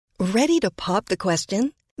Ready to pop the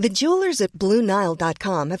question? The jewelers at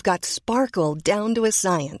BlueNile.com have got sparkle down to a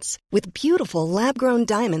science with beautiful lab-grown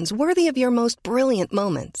diamonds worthy of your most brilliant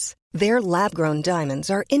moments. Their lab-grown diamonds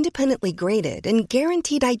are independently graded and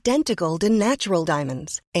guaranteed identical to natural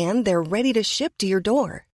diamonds, and they're ready to ship to your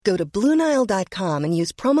door. Go to BlueNile.com and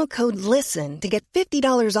use promo code LISTEN to get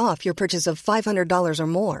 $50 off your purchase of $500 or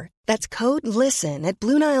more. That's code LISTEN at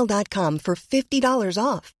BlueNile.com for $50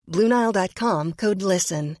 off. BlueNile.com, code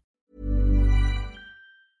LISTEN.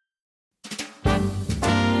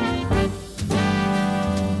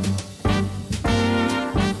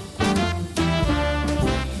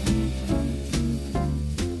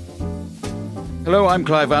 Hello, I'm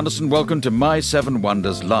Clive Anderson. Welcome to My Seven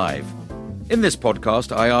Wonders Live. In this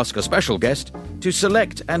podcast, I ask a special guest to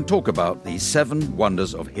select and talk about the 7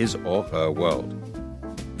 wonders of his or her world.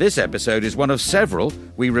 This episode is one of several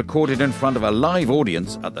we recorded in front of a live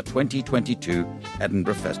audience at the 2022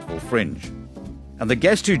 Edinburgh Festival Fringe. And the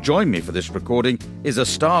guest who joined me for this recording is a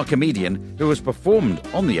star comedian who has performed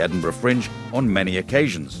on the Edinburgh Fringe on many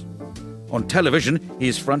occasions. On television, he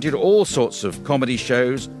has fronted all sorts of comedy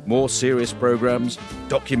shows, more serious programmes,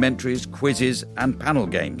 documentaries, quizzes and panel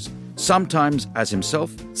games, sometimes as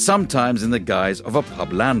himself, sometimes in the guise of a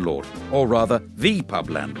pub landlord, or rather, the pub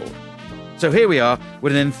landlord. So here we are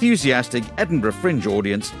with an enthusiastic Edinburgh Fringe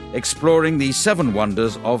audience exploring the 7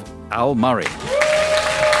 wonders of Al Murray.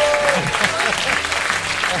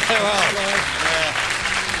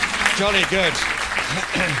 Jolly good.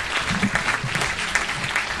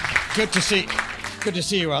 Good to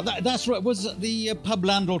see you, Al. That's right. Was the pub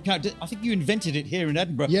landlord character? I think you invented it here in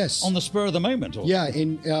Edinburgh. Yes. On the spur of the moment. Or? Yeah,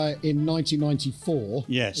 in 1994.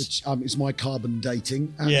 Yes. Which is my carbon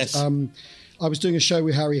dating. And, yes. I was doing a show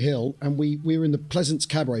with Harry Hill, and we were in the Pleasance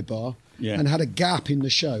Cabaret Bar, and had a gap in the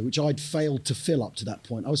show which I'd failed to fill up to that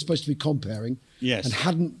point. I was supposed to be comparing, and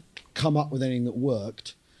hadn't come up with anything that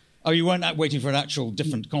worked. Oh, you weren't waiting for an actual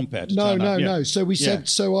different compare to turn up? No.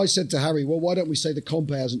 So I said to Harry, well, why don't we say the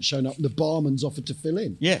compare hasn't shown up and the barman's offered to fill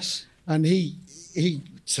in? Yes. And he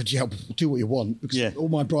said, yeah, do what you want, because all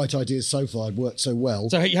my bright ideas so far had worked so well.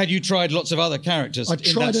 So had you tried lots of other characters? I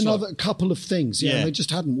tried a couple of things, and they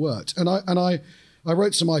just hadn't worked. And I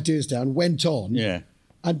wrote some ideas down, went on,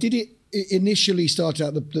 and did it. It initially started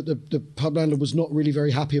out the pub landlord was not really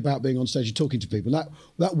very happy about being on stage and talking to people.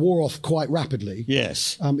 That wore off quite rapidly.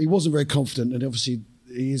 Yes, he wasn't very confident, and obviously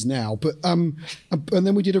he is now. But and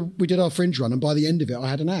then we did our Fringe run, and by the end of it, I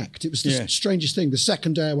had an act. It was the strangest thing. The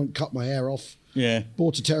second day, I went and cut my hair off. Yeah,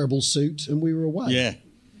 bought a terrible suit, and we were away. Yeah.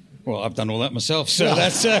 Well, I've done all that myself, so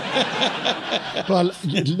that's... Well,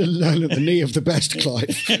 learn at the knee of the best,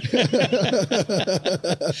 Clive.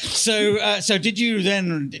 So did you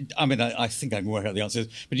then... I mean, I think I can work out the answers,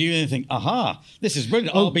 but do you then think, aha, this is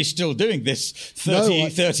brilliant, I'll be still doing this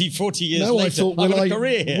 30, 40 years later. I thought, I've got a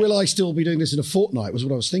career here. Will I still be doing this in a fortnight, was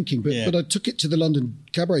what I was thinking. But I took it to the London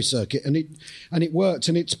cabaret circuit, and it worked.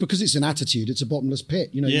 And it's because it's an attitude, it's a bottomless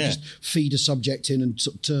pit. You know, you just feed a subject in and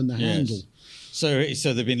sort of turn the handle. So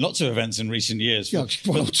there've been lots of events in recent years. Yeah,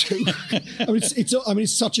 one or two.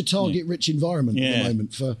 It's such a target-rich environment at the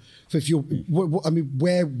moment. For if you're,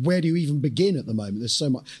 where do you even begin at the moment?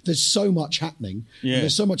 There's so much happening. Yeah. And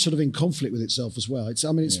there's so much sort of in conflict with itself as well. It's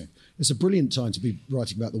a brilliant time to be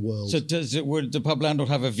writing about the world. So would the pub landlord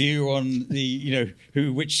have a view on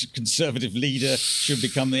which Conservative leader should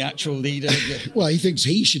become the actual leader? Well, he thinks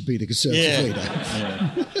he should be the Conservative leader.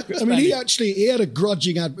 Yeah. I mean, he had a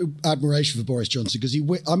grudging admiration for Boris Johnson because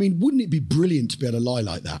wouldn't it be brilliant to be able to lie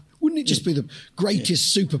like that? Wouldn't it just be the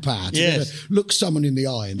greatest superpower to be able to look someone in the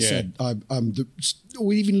eye and say,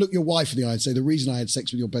 or even look your wife in the eye and say, the reason I had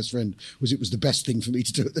sex with your best friend was it was the best thing for me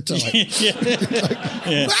to do at the time.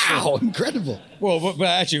 Wow, incredible. Well, but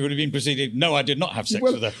actually it would have been preceded, no, I did not have sex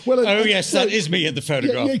with her. That is me in the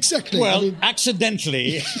photograph. Yeah, exactly. Well,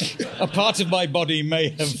 accidentally, a part of my body may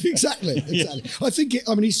have... Exactly. I think,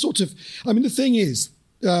 the thing is,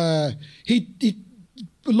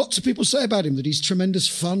 lots of people say about him that he's tremendous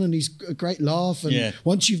fun and he's a great laugh. And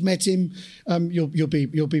once you've met him, you'll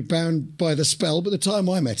be bound by the spell. But the time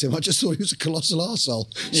I met him, I just thought he was a colossal arsehole.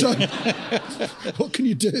 So what can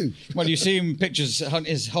you do? Well, you see him pictures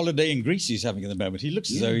his holiday in Greece he's having at the moment. He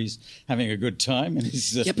looks as though he's having a good time. And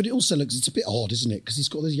he's, but it also looks, it's a bit odd, isn't it? Because he's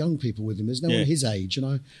got those young people with him. There's no one his age. And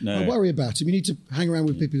I worry about him. You need to hang around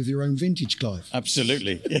with people of your own vintage, Clive.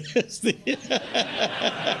 Absolutely. Yes.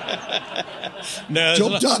 No,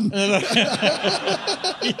 job done.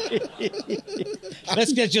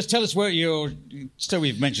 Let's just tell us where your. So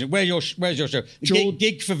we've mentioned where's your show?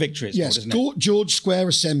 Gig for Victory. Yes, isn't it? George Square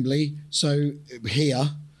Assembly. So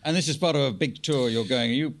here, And this is part of a big tour you're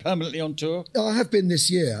going. Are you permanently on tour? I have been this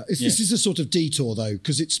year. This is a sort of detour though,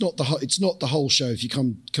 because it's not the whole show. If you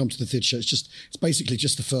come to the theatre show, it's basically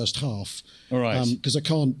just the first half. All right. Because I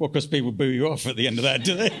can't. Well, because people boo you off at the end of that,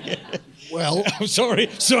 do they? Well, I'm sorry.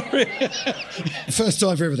 First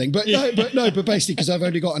time for everything, but basically because I've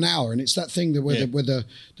only got an hour, and it's that thing that where the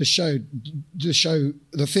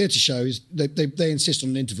theatre show is they insist on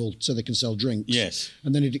an interval so they can sell drinks. Yes,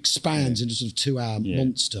 and then it expands into sort of 2-hour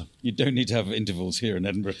monster. You don't need to have intervals here in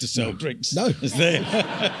Edinburgh to sell drinks. No,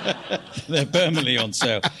 they're permanently on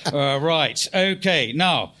sale. Right. Okay.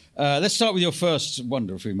 Now. Let's start with your first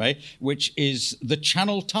wonder, if we may, which is the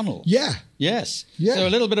Channel Tunnel. Yeah. Yes. Yeah. So a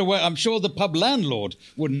little bit of I'm sure the pub landlord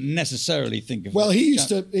wouldn't necessarily think of. Well, he used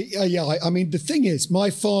to. I mean, the thing is,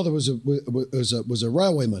 my father was a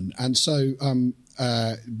railwayman, and so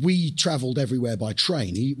we travelled everywhere by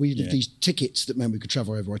train. We did these tickets that meant we could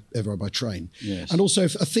travel everywhere by train. Yes. And also,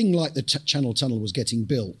 if a thing like the Channel Tunnel was getting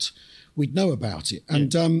built, we'd know about it.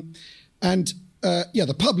 And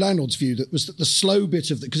the pub landlord's view was that the slow bit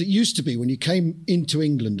of because it used to be when you came into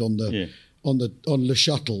England on Le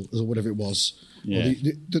Shuttle or whatever it was,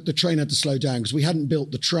 the train had to slow down because we hadn't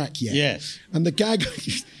built the track yet. Yes, and the gag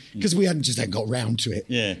because we hadn't got round to it.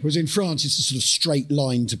 Yeah, whereas in France it's a sort of straight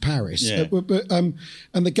line to Paris. Yeah.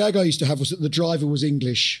 And the gag I used to have was that the driver was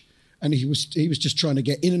English. And he was just trying to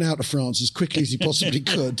get in and out of France as quickly as he possibly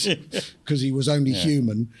could, because he was only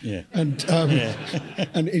human, and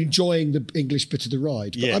enjoying the English bit of the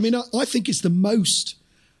ride. But I mean, I think it's the most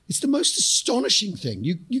astonishing thing.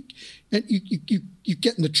 You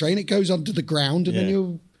get in the train, it goes under the ground, and then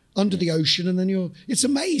you're under the ocean, and then it's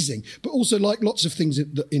amazing. But also, like lots of things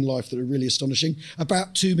in life that are really astonishing,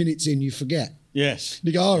 about 2 minutes in, you forget. Yes,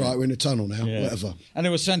 you go, all right, we're in a tunnel now, whatever. And it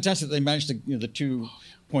was fantastic. They managed to, the two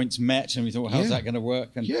points met, and we thought, well, how's that going to work?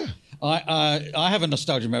 And I have a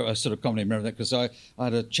nostalgia memory, a sort of comedy memory of that, because I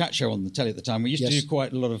had a chat show on the telly at the time. We used to do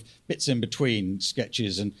quite a lot of bits in between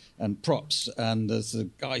sketches and props, and the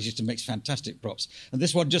guys used to make fantastic props. And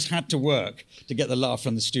this one just had to work to get the laugh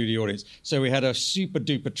from the studio audience. So we had a super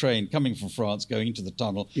duper train coming from France going into the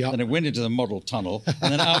tunnel, and it went into the model tunnel,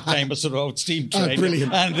 and then out came a sort of old steam train.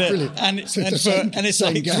 Brilliant. And it's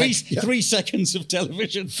like 3 seconds of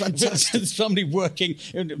television. Fantastic. Somebody working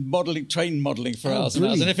train modelling for hours and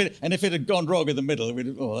hours, and if it had gone wrong in the middle, we'd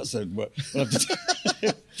that doesn't work. We'll have to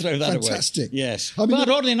throw that away. Fantastic. Yes, I mean, but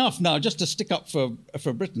oddly enough, now just to stick up for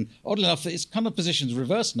Britain, oddly enough, it's kind of positions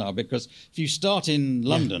reversed now, because if you start in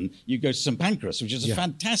London, you go to St Pancras, which is a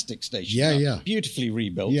fantastic station. Beautifully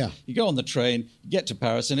rebuilt. Yeah. You go on the train, you get to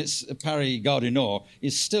Paris, and it's Paris Gare du Nord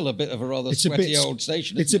is still a bit of a rather sweaty old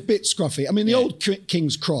station. It's a bit scruffy. I mean, the old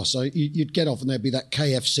King's Cross, you'd get off and there'd be that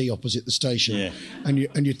KFC opposite the station, and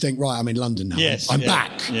you'd think, right, I'm in London now. I'm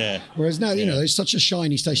back. Yeah. Whereas now, it's such a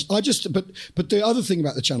shiny station. But the other thing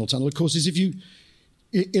about the Channel Tunnel, of course, is if you,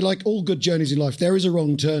 like all good journeys in life, there is a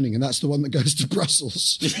wrong turning, and that's the one that goes to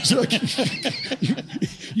Brussels. So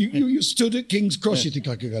you stood at King's Cross, you think,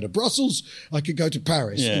 I could go to Brussels, I could go to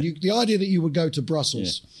Paris. And the idea that you would go to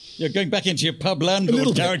Brussels. You're going back into your pub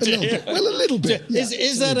landlord character. Well, a little bit.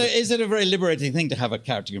 Is it a very liberating thing to have a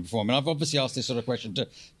character you can perform? And I've obviously asked this sort of question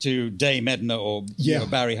to Dame Edna or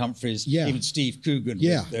Barry Humphries, even Steve Coogan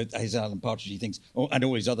with his Alan Partridge things, and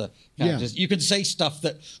all his other characters. You can say stuff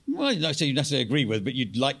that, well, you necessarily agree with, but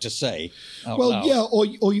you'd like to say out loud. Or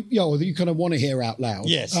you kind of want to hear out loud.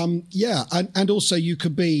 Yes. And also you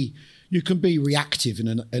can be reactive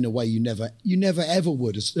in a way you never ever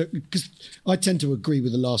would, because I tend to agree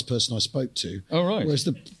with the last person I spoke to. Oh, right. Whereas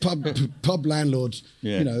the pub landlord,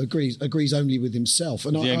 agrees only with himself,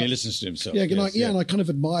 and he only listens to himself. And I kind of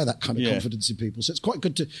admire that kind of confidence in people. So it's quite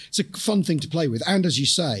good it's a fun thing to play with. And as you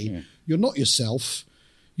say, you're not yourself.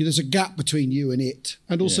 There's a gap between you and it,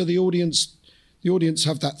 and also the audience. The audience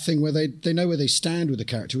have that thing where they know where they stand with the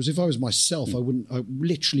character. Whereas if I was myself, I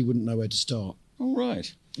literally wouldn't know where to start. All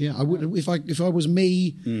right. Yeah, I would. If I was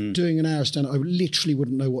me doing an hour stand, I literally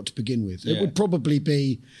wouldn't know what to begin with. It would probably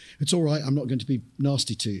be, it's all right, I'm not going to be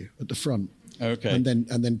nasty to you at the front. Okay. And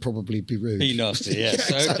then probably be rude. Be nasty, yes.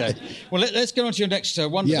 Exactly. Okay. Well, let's get on to your next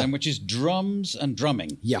wonder then, which is drums and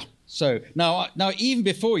drumming. Yeah. So now even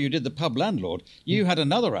before you did the pub landlord, you had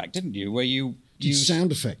another act, didn't you, where you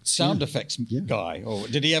sound effects. Guy. Or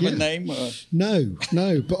did he have a name? No.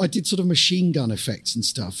 But I did sort of machine gun effects and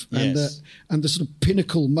stuff. And the sort of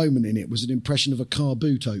pinnacle moment in it was an impression of a car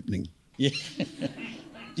boot opening. Yeah.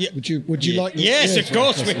 Yeah. Would you like? Yes, of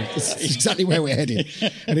course. That's exactly where we're heading.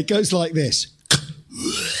 And it goes like this,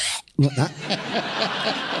 like that.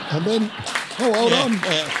 And then, hold on.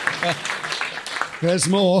 There's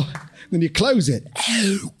more. Then you close it,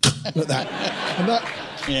 like that. And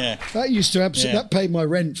Yeah. That used to that paid my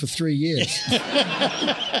rent for 3 years.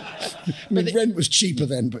 Rent was cheaper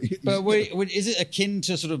then, but is it akin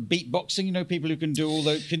to sort of beatboxing? You know, people who can do all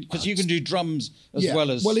those, because you can do drums as well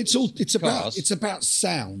as it's about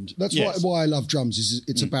sound. That's why I love drums. Is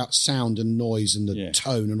it's about sound and noise and the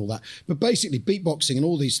tone and all that. But basically, beatboxing and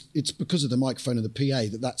all these, it's because of the microphone and the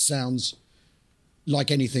PA that sounds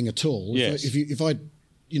like anything at all. Yes. If I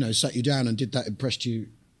sat you down and did that, impressed you,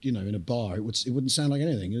 in a bar, it wouldn't sound like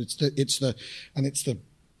anything. It's the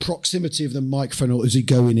proximity of the microphone. As you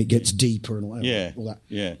go in, it gets deeper and all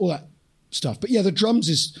that stuff. But yeah, the drums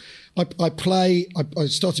is. I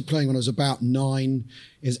started playing when I was about 9.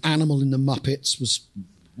 Is Animal in the Muppets was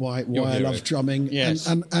why I love drumming. Yes.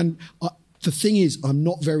 And the thing is, I'm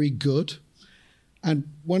not very good. And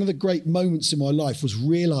one of the great moments in my life was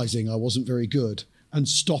realising I wasn't very good and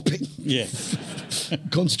stopping. Yeah.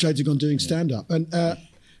 Concentrating on doing stand-up. And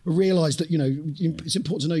realised that, it's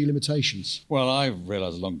important to know your limitations. Well, I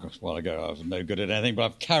realised a long while ago I was no good at anything, but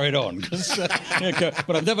I've carried on.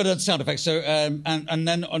 But I've never done sound effects. So, and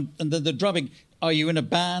then on the drumming, are you in a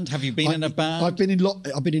band? Have you been in a band? I've been in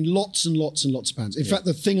lots and lots and lots of bands. In fact,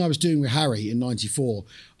 the thing I was doing with Harry in '94,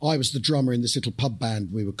 I was the drummer in this little pub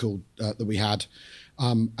band we were called that we had,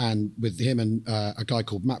 and with him and a guy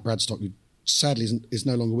called Matt Bradstock, who sadly is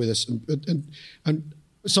no longer with us, and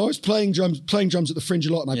so I was playing drums at the Fringe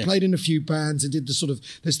a lot, and I played in a few bands and did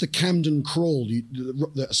there's the Camden Crawl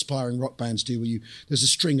that aspiring rock bands do, where there's a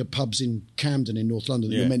string of pubs in Camden in North London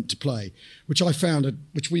that you're meant to play, which I found,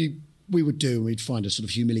 which we would do, and we'd find a sort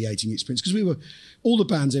of humiliating experience, because we were all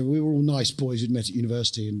nice boys who'd met at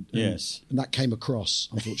university, and that came across,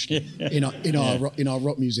 unfortunately, in our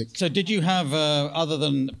rock music. So did you have, other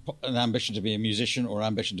than an ambition to be a musician or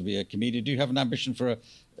ambition to be a comedian, do you have an ambition for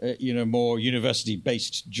a more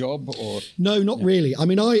university-based job? Or no, not really. I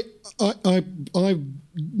mean, I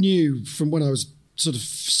knew from when I was sort of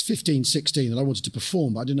 15, 16 that I wanted to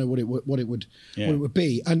perform, but I didn't know what it would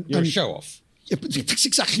be. And you're a show-off. Yeah, but that's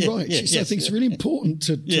exactly right. I think it's really important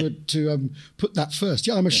to put that first.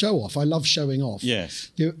 Yeah, I'm a show-off. I love showing off. Yes.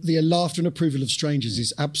 The laughter and approval of strangers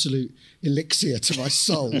is absolute elixir to my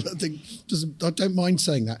soul. I don't mind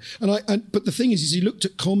saying that. But the thing is you looked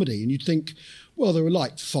at comedy and you'd think, well, there were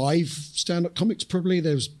like 5 stand-up comics probably.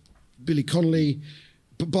 There was Billy Connolly.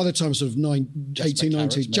 But by the time sort of 18,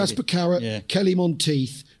 19, Jasper Carrott, Kelly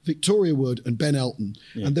Monteith, Victoria Wood and Ben Elton.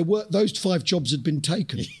 Yeah. And those 5 jobs had been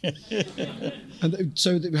taken. And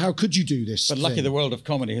so how could you do this? But lucky the world of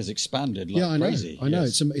comedy has expanded like crazy. I know.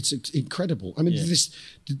 It's incredible. I mean,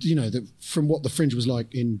 from what the Fringe was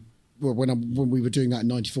like when we were doing that in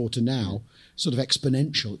 '94 to now, sort of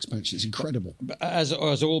exponential expansion. It's incredible. But as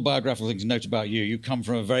all biographical things note about you, you come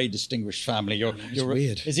from a very distinguished family. You're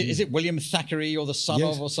weird. Is it William Thackeray you're the son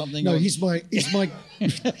of or something? No, he's my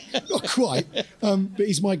not quite, but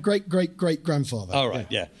he's my great grandfather. Oh right,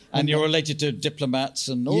 yeah. And you're related to diplomats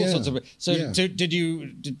and all sorts of. So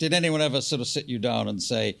did anyone ever sort of sit you down and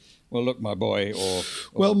say, "Well, look, my boy," or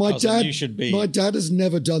my cousin, dad, you should be. My dad has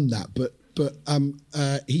never done that, but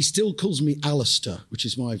he still calls me Alistair, which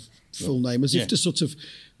is my full name, as if to sort of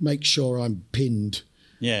make sure I'm pinned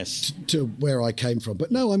to where I came from.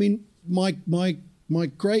 But no, I mean, my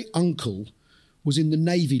great uncle was in the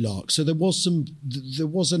Navy Lark, so there was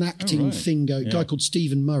an acting thing going. A guy called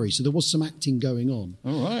Stephen Murray, so there was some acting going on.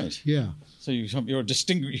 All right, yeah. So you come from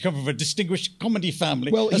a distinguished comedy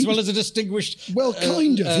family, as well as a distinguished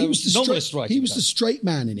kind of. He was the novelist writer. He was the straight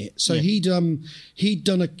man in it. So he'd done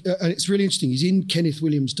and it's really interesting. He's in Kenneth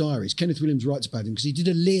Williams' diaries. Kenneth Williams writes about him because he did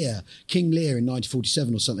a King Lear in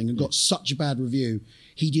 1947 or something, and got such a bad review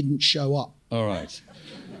he didn't show up. All right.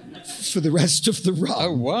 For the rest of the run.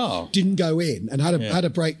 Oh wow! Didn't go in and had a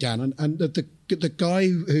breakdown, and the guy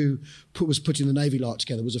who was putting the Navy Lark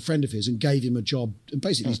together was a friend of his and gave him a job and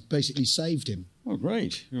basically saved him. Oh,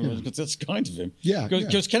 great! Because that's kind of him. Yeah,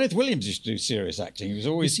 because Kenneth Williams used to do serious acting. He was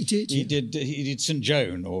always he did. He did St.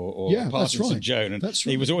 Joan or part in St. Joan, and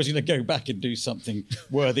he was always going to go back and do something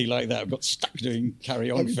worthy like that. Got stuck doing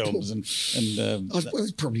carry-on films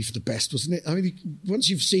it's probably for the best, wasn't it? I mean, once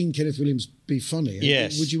you've seen Kenneth Williams be funny,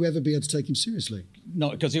 would you ever be able to take him seriously?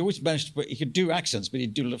 No, because he always managed to. He could do accents, but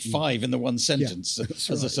he'd do 5 in the one sentence. Yeah,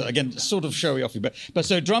 that's right. Again, sort of showy offy. But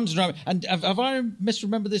so drums and drum. And have I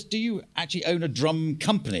misremembered this? Do you actually own a drum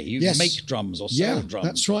company? You make drums or sell drums?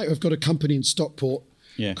 That's right. I've got a company in Stockport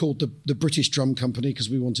called the British Drum Company, because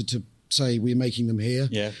we wanted to say we're making them here.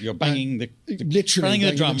 Yeah, you're banging literally banging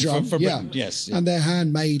the drum. For yeah. Britain. Yes, yeah. And they're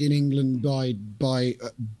handmade in England by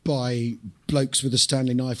blokes with a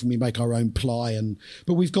Stanley knife, and we make our own ply.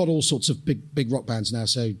 But we've got all sorts of big rock bands now.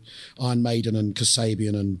 So Iron Maiden and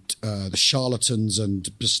Kasabian and the Charlatans and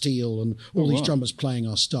Bastille and all these drummers playing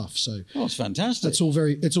our stuff. So it's fantastic. It's all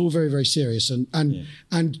very very serious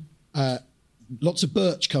and lots of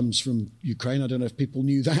birch comes from Ukraine. I don't know if people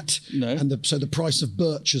knew that. No. And so the price of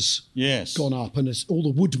birch has gone up, and all the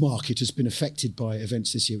wood market has been affected by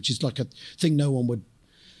events this year, which is like a thing no one would.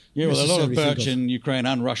 Yeah, well, a lot of birch in Ukraine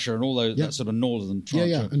and Russia and all those that sort of northern tribes.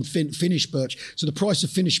 Yeah, and Finnish birch. So the price of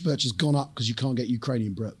Finnish birch has gone up because you can't get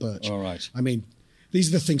Ukrainian birch. All right. I mean, these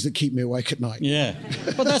are the things that keep me awake at night. Yeah,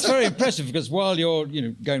 but that's very impressive because while you're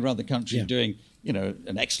going around the country doing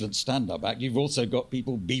an excellent stand-up act, you've also got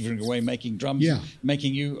people beavering away making drums,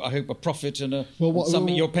 making you, I hope, a profit and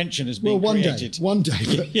something. Your pension is being created. One day.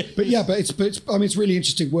 But it's really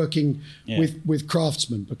interesting working with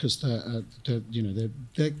craftsmen because they're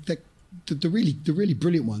the really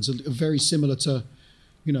brilliant ones are very similar to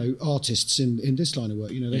artists in this line of work.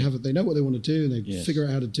 They know what they want to do and they figure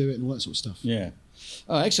out how to do it and all that sort of stuff. Yeah.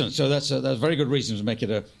 Oh, excellent. So that's a very good reason to make it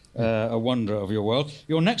a wonder of your world.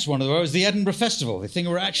 Your next one, though, is the Edinburgh Festival, the thing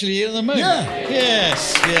we're actually in at the moment. Yeah.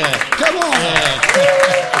 Yes. Yeah. Come on.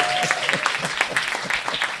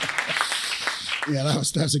 Yeah.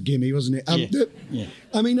 That was a gimme, wasn't it?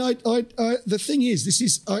 I mean, the thing is,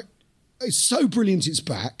 it's so brilliant. It's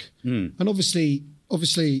back, and obviously,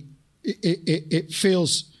 it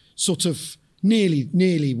feels sort of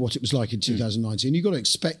nearly what it was like in 2019. You've got to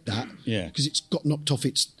expect that, because it's got knocked off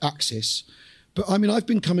its axis. But I mean, I've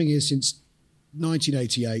been coming here since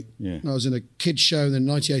 1988. Yeah. I was in a kids show, and then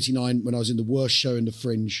 1989 when I was in the worst show in the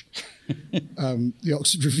Fringe, the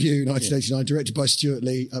Oxford Review, 1989, directed by Stuart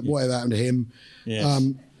Lee. Whatever happened to him? Yes.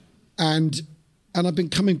 And I've been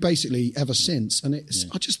coming basically ever since, and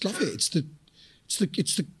I just love it.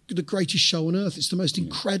 It's the greatest show on earth. It's the most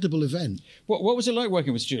incredible event. What was it like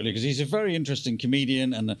working with Stuart Lee? Because he's a very interesting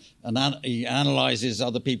comedian, and he analyses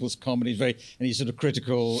other people's comedy, and he's sort of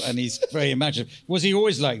critical, and he's very imaginative. Was he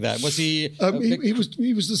always like that? Was he? He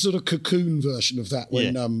was the sort of cocoon version of that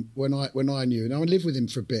when I knew. And I lived with him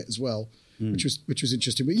for a bit as well, which was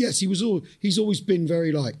interesting. But yes, he's always been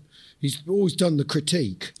very like. He's always done the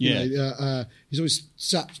critique. He's always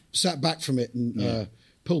sat back from it and.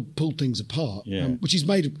 Pulled things apart, which he's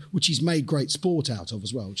made great sport out of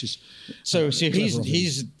as well. Which is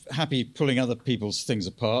he's happy pulling other people's things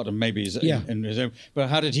apart, and maybe in his own. But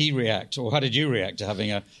how did he react, or how did you react to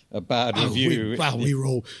having a bad review? We were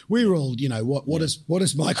all what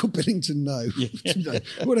does Michael Billington know?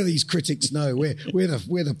 What do these critics know? We're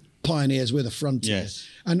the pioneers, we're the frontiers.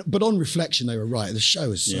 Yes. But on reflection, they were right. The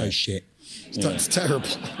show is so shit. It's terrible.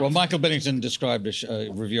 Well, Michael Billington described a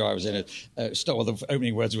review I was in. Start with the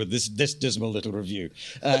opening words with this dismal little review,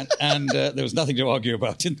 and there was nothing to argue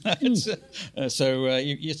about in that.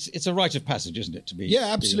 It's a rite of passage, isn't it, to be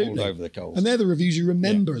absolutely all over the coals? And they're the reviews you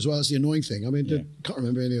remember as well. That's the annoying thing. I mean, I can't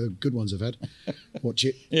remember any of the good ones I've had. Watch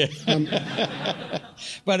it. Yeah.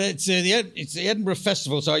 But it's the Edinburgh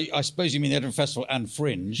Festival. So I suppose you mean the Edinburgh Festival and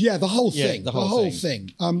Fringe. Yeah, the whole thing. The whole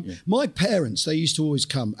thing. My parents, they used to always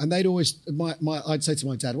come, and they'd always. I'd say to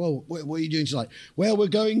my dad, "Well, what are you doing tonight?" "Well, we're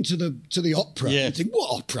going to the opera." Yeah. I'd think,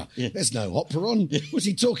 "What opera? There's no opera on. What's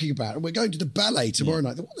he talking about?" "And we're going to the ballet tomorrow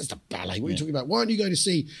night." "What is the ballet? What are you talking about? Why aren't you going to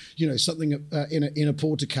see, something in a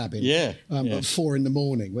porter cabin? At 4 a.m.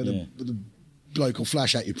 where the bloke will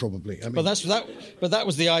flash at you probably." I mean, but that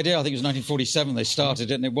was the idea. I think it was 1947 they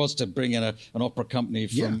started it, and it was to bring in an opera company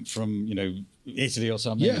from Italy or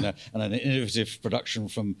something, and an innovative production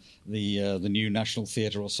from the New National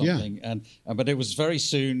Theatre or something. But it was very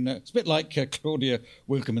soon. It's a bit like Claudia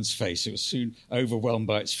Wilkeman's face. It was soon overwhelmed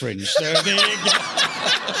by its Fringe. So there you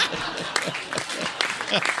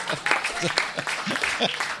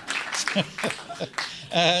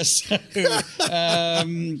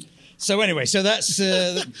go. So anyway, so that's.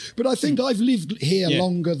 But I think I've lived here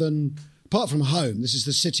longer than, apart from home, this is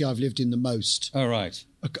the city I've lived in the most. Oh, right.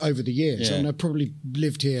 Over the years, and I've probably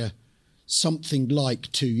lived here something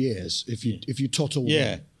like 2 years, if you tot all.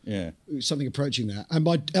 Something approaching that. And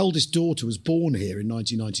my eldest daughter was born here in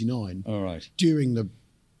 1999. All right. During the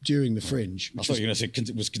Fringe. I thought you were going to say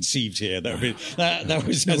it was conceived here. That would be that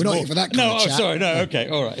was. No, we're not here for that kind of chat. Sorry. No. Okay.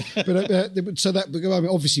 All right. But so that, I mean,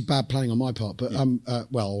 obviously bad planning on my part, but on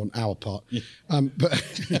our part. But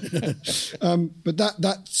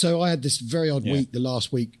that. So I had this very odd week, the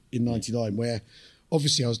last week in '99, where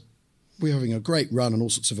obviously we were having a great run and all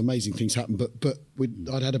sorts of amazing things happened. But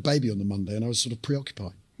I'd had a baby on the Monday, and I was sort of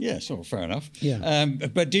preoccupied. Yeah, sure, fair enough. Yeah.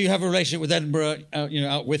 But do you have a relationship with Edinburgh,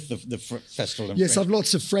 out with the festival? And yes, I've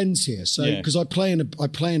lots of friends here. So because I play in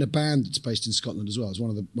a band that's based in Scotland as well. It's one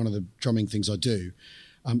of the drumming things I do,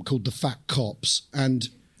 called the Fat Cops, and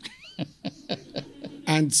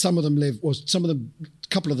some of them a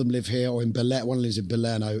couple of them live here or in Belen. One lives in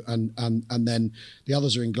Belerno, and then the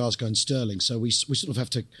others are in Glasgow and Stirling. So we sort of have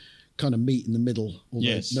to kind of meet in the middle,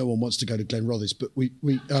 although no one wants to go to Glenrothes, but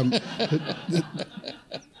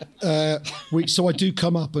so I do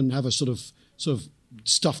come up and have a sort of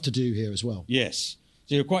stuff to do here as well. Yes,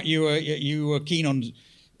 so you were keen on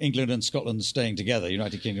England and Scotland staying together,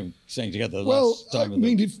 United Kingdom staying together.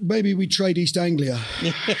 Maybe we trade East Anglia.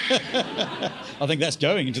 I think that's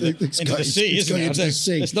going into the sea, isn't it? Into the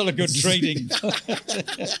sea. It's not a good trading.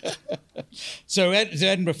 So the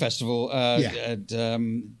Edinburgh Festival, I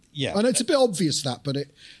know it's a bit obvious that, but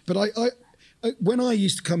I when I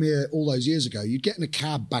used to come here all those years ago, you'd get in a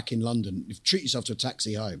cab back in London, you'd treat yourself to a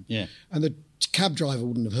taxi home, and the cab driver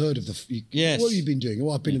wouldn't have heard of what have you been doing?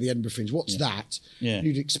 Oh, I've been to the Edinburgh Fringe. What's that? Yeah.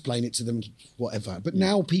 You'd explain it to them, whatever. But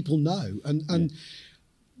now people know, and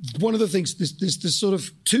one of the things, this sort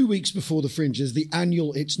of 2 weeks before the Fringe is the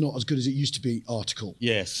annual "It's Not As Good As It Used to Be" article.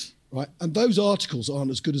 Yes. Right, and those articles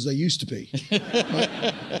aren't as good as they used to be,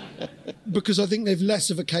 right? Because I think they've less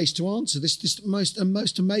of a case to answer this most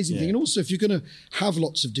amazing thing. And also, if you're going to have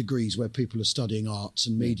lots of degrees where people are studying arts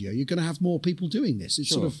and media, you're going to have more people doing this.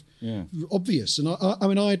 It's sort of obvious. And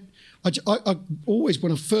I always,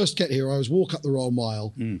 when I first get here, I always walk up the Royal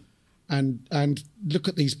Mile and look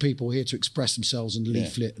at these people here to express themselves and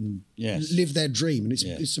leaflet and live their dream, and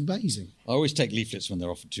it's amazing. I always take leaflets when they're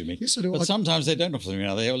offered to me. Yes, I do. But sometimes they don't offer them.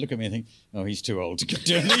 They all look at me and think, "Oh, he's too old to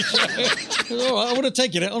do a show." I would have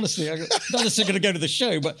taken it, honestly. I'm not necessarily going to go to the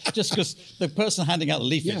show, but just because the person handing out the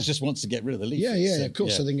leaflets just wants to get rid of the leaflets. Of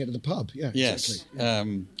course, so they can get to the pub. Yeah, yes.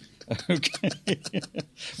 Exactly. Okay.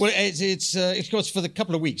 Well, it's of course for the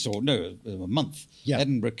couple of weeks or a month. Yeah.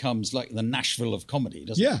 Edinburgh comes like the Nashville of comedy,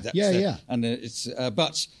 doesn't it? Yeah. And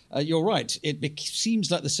but you're right. It seems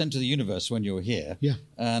like the centre of the universe when you're here. Yeah.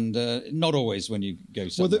 And not always when you go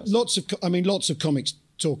somewhere. Well, lots of comics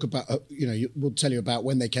talk about. Will tell you about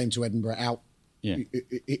when they came to Edinburgh out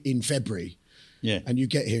in February. Yeah, and you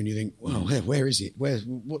get here and you think, "Well, where is it?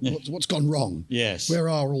 What's gone wrong? Yes, where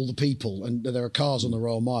are all the people? And there are cars on the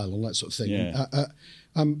Royal Mile and that sort of thing." Yeah.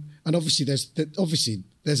 And obviously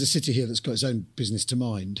there's a city here that's got its own business to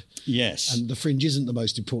mind. Yes, and the Fringe isn't the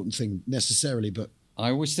most important thing necessarily, but I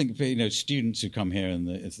always think students who come here in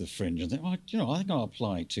the Fringe and think, I think I'll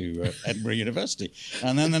apply to Edinburgh University,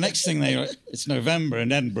 and then the next thing it's November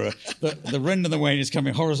in Edinburgh, the wind and the rain is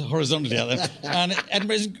coming horizontally at them, and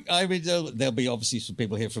Edinburgh there'll be obviously some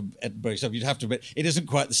people here from Edinburgh, so you'd have to, but it isn't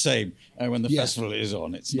quite the same when the festival is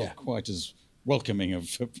on. It's not quite as welcoming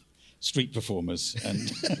of street performers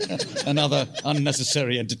and other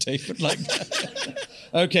unnecessary entertainment like that.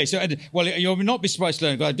 Okay, so you'll not be surprised to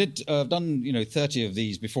learn. I did done 30 of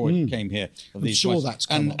these before I came here. I'm sure that's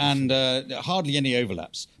come and hardly any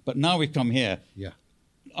overlaps. But now we've come here. Yeah.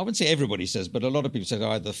 I wouldn't say everybody says, but a lot of people say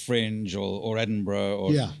either Fringe or Edinburgh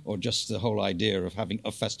or just the whole idea of having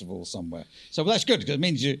a festival somewhere. So that's good because it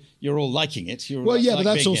means you're all liking it. But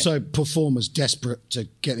that's also performers desperate to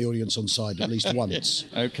get the audience on side at least once.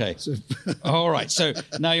 Okay. All right. So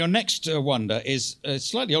now your next wonder is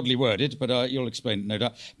slightly oddly worded, but you'll explain it no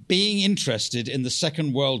doubt. Being interested in the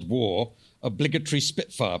Second World War obligatory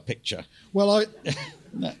Spitfire picture. Well, I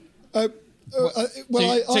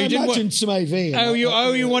imagined some AV.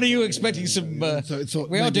 What are you expecting? Some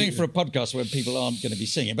we are doing it for a podcast where people aren't going to be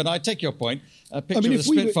seeing it. But I take your point. A picture of the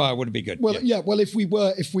Spitfire would be good. Well, Well, if we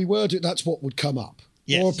were to, that's what would come up.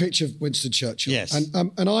 Yes. Or a picture of Winston Churchill. Yes.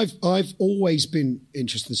 And I've always been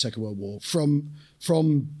interested in the Second World War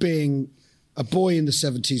from being a boy in the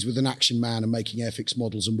 70s with an Action Man and making Airfix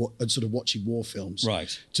models and sort of watching war films.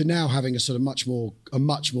 Right. To now having a sort of much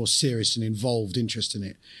more serious and involved interest in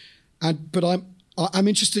it. But I'm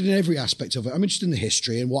interested in every aspect of it. I'm interested in the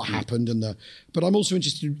history and what happened, but I'm also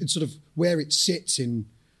interested in sort of where it sits in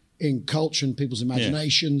culture and people's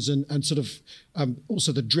imaginations, and sort of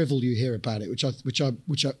also the drivel you hear about it,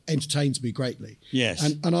 which entertains me greatly. Yes,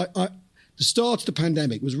 and I the start of the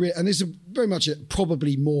pandemic was and this is very much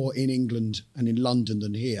probably more in England and in London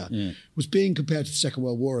than here, was being compared to the Second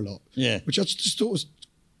World War a lot. Yeah, which I just thought was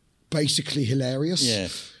basically hilarious. Yeah,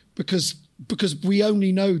 because we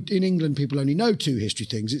only know, in England, people only know two history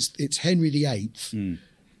things. It's Henry VIII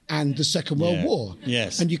and the Second World War.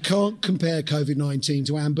 Yes. And you can't compare COVID-19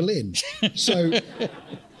 to Anne Boleyn. So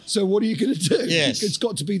what are you going to do? Yes. It's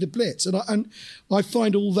got to be the Blitz. And I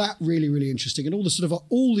find all that really, really interesting, and all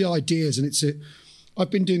the ideas. And I've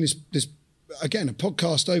been doing this again, a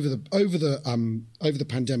podcast over the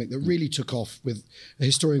pandemic that really took off with a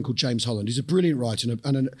historian called James Holland. He's a brilliant writer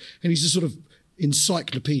and he's a sort of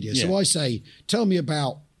encyclopedia. Yeah. So I say, tell me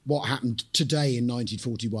about what happened today in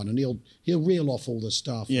 1941, and he'll reel off all the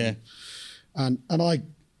stuff. Yeah, and I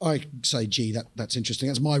say, gee, that's interesting.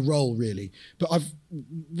 That's my role really. But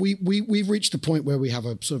we've reached the point where we have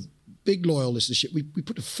a sort of big loyal listenership. We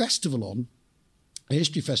put a festival on, a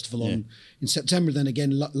history festival on in September. Then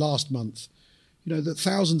again last month. You know, that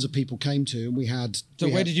thousands of people came to, and we had... So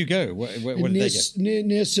where did you go? Where did they go?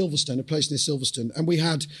 Near Silverstone, a place near Silverstone. And we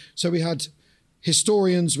had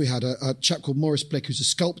historians. We had a chap called Maurice Blick, who's a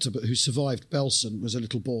sculptor, but who survived Belsen, was a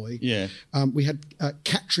little boy. Yeah. We had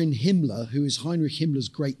Katrin Himmler, who is Heinrich Himmler's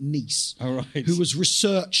great niece, who was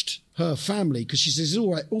researched her family, because she says,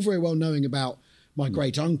 it's all very well knowing about my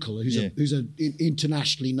great uncle, who's an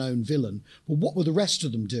internationally known villain. But what were the rest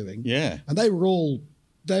of them doing? Yeah. And they were all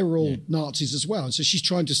Nazis as well. And so she's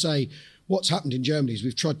trying to say what's happened in Germany is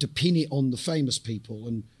we've tried to pin it on the famous people,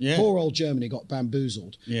 and poor old Germany got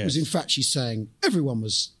bamboozled. Yes. Whereas in fact she's saying everyone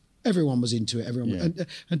was into it,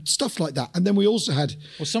 and stuff like that. And then we also had...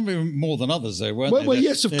 Well, some of them more than others, though, weren't they? Well,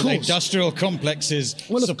 yes, of course. Industrial complexes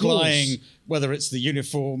supplying, whether it's the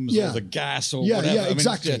uniforms or the gas or whatever. Yeah,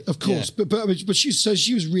 exactly, of course. Yeah. But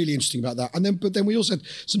she was really interesting about that. And then we also had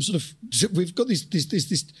some sort of... We've got this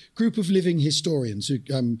group of living historians who...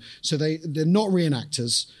 so they're not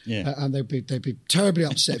reenactors, and they'd be terribly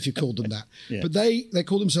upset if you called them that. But they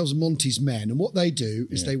call themselves Monty's Men, and what they do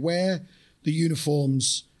is they wear the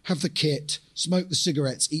uniforms, have the kit, smoke the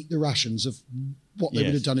cigarettes, eat the rations of what they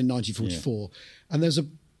would have done in 1944. And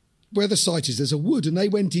where the site is, there's a wood, and they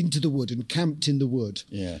went into the wood and camped in the wood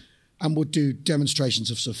and would do demonstrations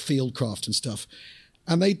of sort of field craft and stuff.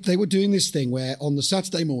 And they were doing this thing where on the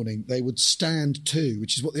Saturday morning, they would stand to,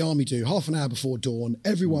 which is what the army do, half an hour before dawn,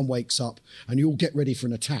 everyone wakes up and you all get ready for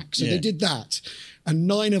an attack. So they did that. And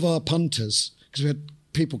 9 of our punters, because we had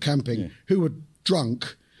people camping who were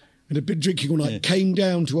drunk and had been drinking all night, came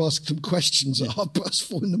down to ask them questions at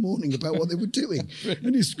 4:30 in the morning about what they were doing.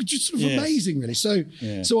 And it's just sort of amazing, really. So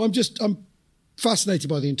I'm fascinated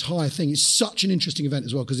by the entire thing. It's such an interesting event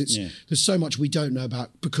as well, because there's so much we don't know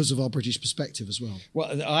about because of our British perspective as well.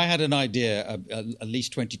 Well, I had an idea at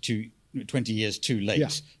least 20 years too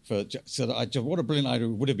late. What a brilliant idea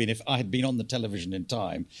it would have been if I had been on the television in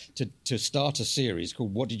time to start a series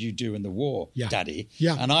called "What Did You Do in the War, Daddy?"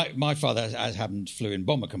 Yeah. And my father, as happened, flew in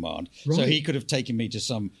Bomber Command, so he could have taken me to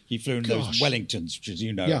some. He flew in those Wellingtons, which, as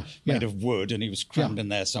you know, made of wood, and he was crammed in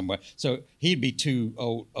there somewhere. So he'd be too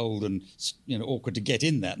old and awkward to get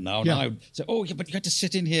in that now. And I would say, but you had to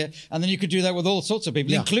sit in here, and then you could do that with all sorts of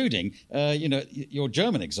people, including your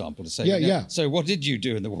German example, to say, So what did you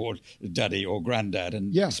do in the war, Daddy or Granddad?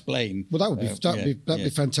 And explain. Well, that'd be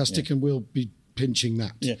fantastic, and we'll be pinching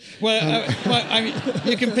that. Yeah. Well, I mean,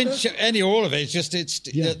 you can pinch any or all of it. It's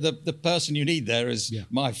the person you need there is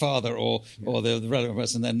my father or the relevant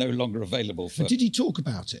person. They're no longer available. Did he talk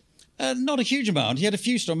about it? Not a huge amount. He had a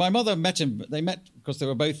few stories. My mother met him. They met because they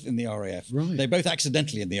were both in the RAF. Right. They both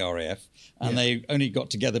accidentally in the RAF, and they only got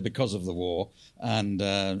together because of the war. And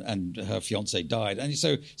her fiance died, and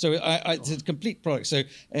so it's a complete product. So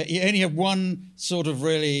he only had one sort of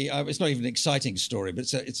really. It's not even an exciting story,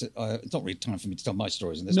 but it's not really time for me to tell my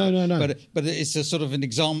stories in this. No. But it's a sort of an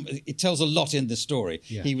example. It tells a lot in the story.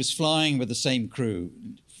 Yeah. He was flying with the same crew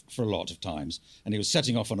for a lot of times, and he was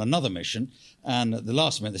setting off on another mission, and at the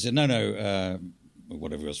last minute they said, no,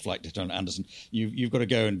 whatever it was, Flight Lieutenant Anderson, you've got to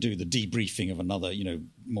go and do the debriefing of another,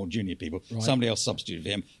 more junior people. Right. Somebody else substituted for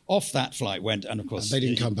him. Off that flight went, and of course they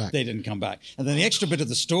didn't come back. They didn't come back. And then the extra bit of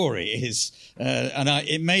the story is,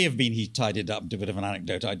 it may have been he tied it up into a bit of an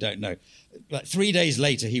anecdote, I don't know. Like 3 days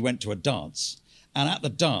later, he went to a dance, and at the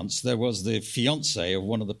dance there was the fiancée of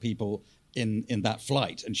one of the people in that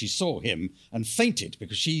flight, and she saw him and fainted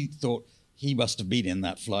because she thought he must have been in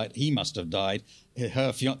that flight. He must have died.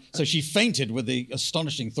 Her fiance. So she fainted with the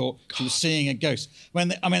astonishing thought she was seeing a ghost.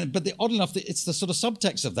 But odd enough, it's the sort of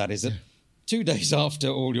subtext of that is that 2 days after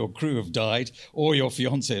all your crew have died or your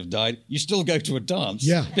fiancé have died, you still go to a dance.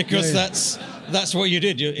 Yeah. Because that's what you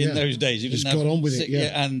did in those days. You just got on with it.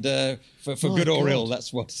 Yeah. And for good or ill,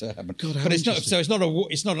 that's what happened. God, but it's not. So it's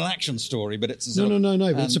not an action story, but it's no.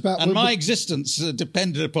 But it's about. And my existence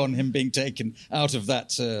depended upon him being taken out of that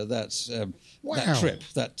trip,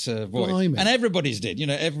 that voyage. Blimey. And everybody's did.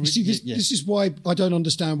 This is why I don't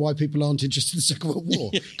understand why people aren't interested in the Second World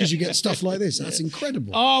War, because you get stuff like this. That's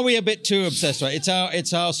incredible. Are we a bit too obsessed? Right?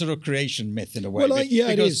 It's our sort of creation myth in a way. Well, because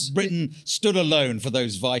it is. Britain stood alone for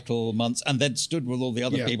those vital months and then stood with all the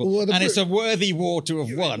other people. Well, and it's a worthy war to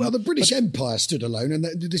have won. Well, the British Empire stood alone, and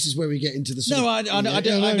this is where we get into the...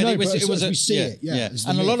 It was we see it. Yeah.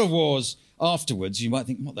 And a lot of wars afterwards, you might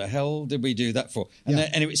think, what the hell did we do that for? And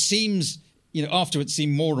it seems... afterwards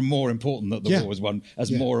seemed more and more important that the war was won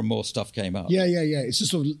as more and more stuff came up. Yeah. It's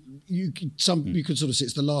just sort of you could sort of say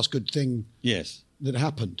it's the last good thing. Yes. That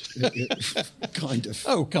happened, kind of.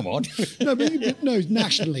 Oh, come on. No,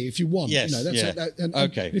 nationally, if you want. Yes,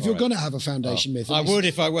 okay. If you're going to have a foundation myth. I would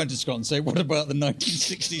if I went to Scotland and say, what about the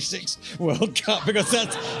 1966 World Cup? Because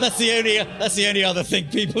that's the only other thing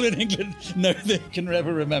people in England know they can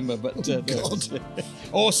ever remember. But God.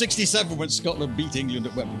 Or 67 when Scotland beat England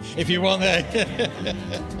at Wembley. If you want there.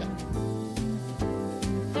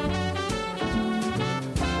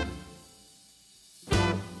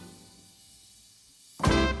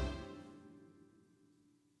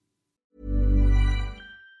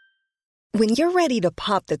 When you're ready to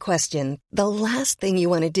pop the question, the last thing you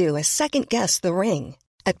want to do is second-guess the ring.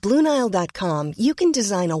 At BlueNile.com, you can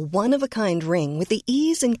design a one-of-a-kind ring with the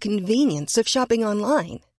ease and convenience of shopping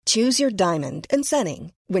online. Choose your diamond and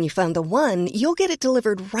setting. When you find the one, you'll get it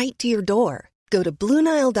delivered right to your door. Go to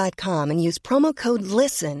BlueNile.com and use promo code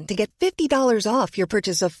LISTEN to get $50 off your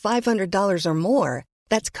purchase of $500 or more.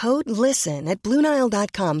 That's code LISTEN at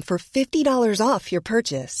BlueNile.com for $50 off your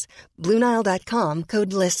purchase. BlueNile.com,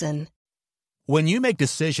 code LISTEN. When you make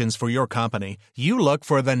decisions for your company, you look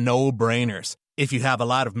for the no-brainers. If you have a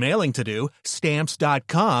lot of mailing to do,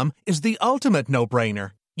 Stamps.com is the ultimate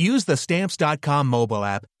no-brainer. Use the Stamps.com mobile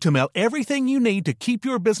app to mail everything you need to keep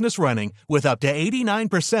your business running with up to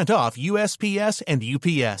 89% off USPS and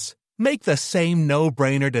UPS. Make the same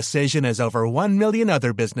no-brainer decision as over 1 million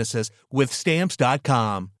other businesses with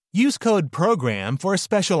Stamps.com. Use code PROGRAM for a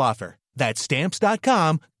special offer. That's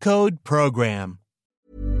Stamps.com, code PROGRAM.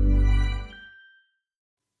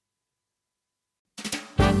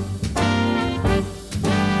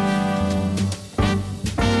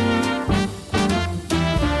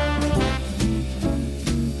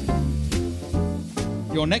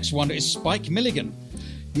 Your next one is Spike Milligan.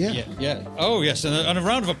 Yeah. Oh, yes, and a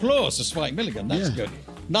round of applause for Spike Milligan. That's good.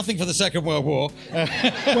 Nothing for the Second World War.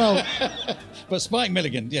 Well, but Spike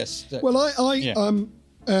Milligan, yes. Well,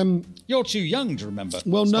 you're too young to remember.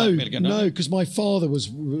 Well, Spike Milligan, no, because my father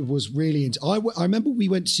was really into. I remember we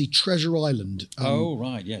went to see Treasure Island.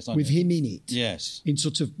 Right, yes, with him in it. Yes, in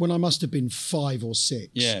sort of when I must have been 5 or 6.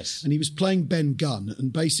 Yes, and he was playing Ben Gunn,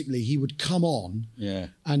 and basically he would come on. Yeah,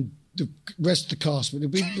 and the rest of the cast,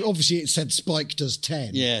 obviously it said Spike does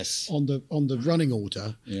 10. Yes, on the running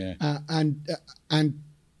order. Yeah, and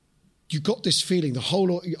you got this feeling the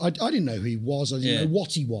whole. I didn't know who he was. I didn't know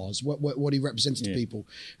what he was, what he represented to people,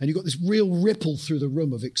 and you got this real ripple through the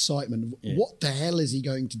room of excitement. What the hell is he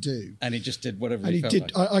going to do? And he just did whatever. And he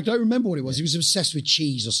did. Like. I don't remember what it was. He was obsessed with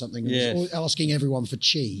cheese or something. He was asking everyone for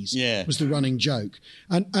cheese. Yeah, was the running joke.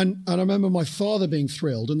 And I remember my father being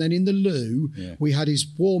thrilled. And then in the loo, we had his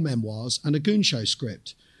war memoirs and a Goon Show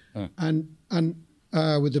script, and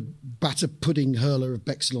with the batter pudding hurler of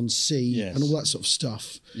Bexley-on-Sea and all that sort of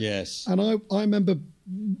stuff. Yes. And I remember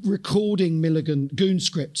recording Milligan Goon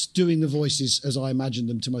scripts, doing the voices as I imagined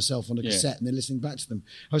them to myself on a cassette and then listening back to them.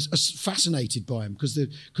 I was fascinated by him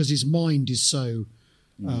because his mind is so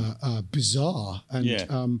bizarre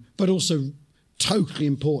and but also totally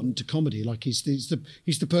important to comedy. Like he's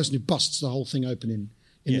the person who busts the whole thing open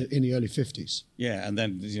in the early 50s. Yeah, and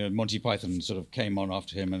then Monty Python sort of came on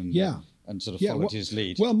after him and sort of followed his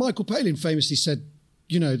lead. Well, Michael Palin famously said,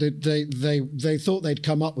 they thought they'd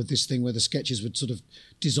come up with this thing where the sketches would sort of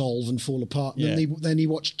dissolve and fall apart. And then he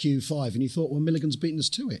watched Q5 and he thought, well, Milligan's beaten us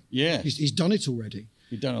to it. Yeah. He's done it already.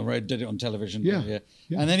 Did it on television. Yeah.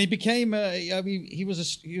 And then he became, he was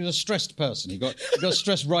a stressed person. He got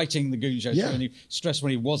stressed writing the Goon Show, and he stressed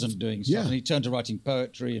when he wasn't doing stuff. And he turned to writing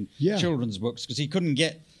poetry and children's books because he couldn't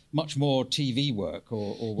get much more TV work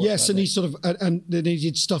or work. Yes, and he sort of and then he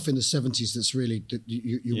did stuff in the 70s that's really that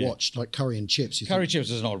you watched, like Curry and Chips. Curry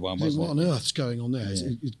Chips was an odd one, wasn't it? What on earth's going on there?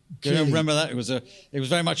 You don't remember that? It was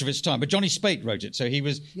very much of its time. But Johnny Spate wrote it, so he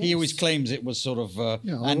always claims it was sort of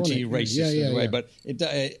anti-racist in a way, but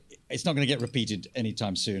it's not going to get repeated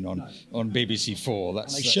anytime soon on BBC 4.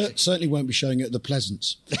 They certainly won't be showing it at the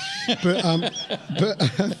Pleasance. But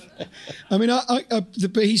I mean,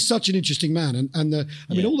 but he's such an interesting man,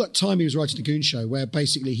 and all that time he was writing the Goon Show, where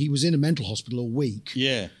basically he was in a mental hospital all week.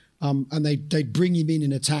 Yeah. And they'd bring him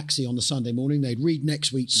in a taxi on the Sunday morning. They'd read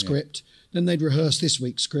next week's script, then they'd rehearse this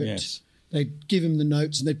week's script. Yes. They'd give him the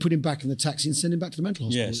notes, and they'd put him back in the taxi and send him back to the mental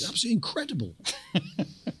hospital. Yes. It was absolutely incredible.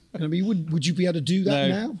 I mean, would you be able to do that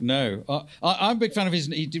now? No. I'm a big fan of his.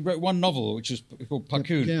 He wrote one novel, which was called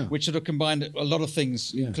Puckoon, which sort of combined a lot of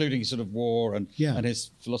things, including sort of war and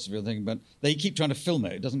his philosophy and thing. But they keep trying to film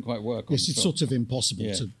it. It doesn't quite work. Yes, it's sort of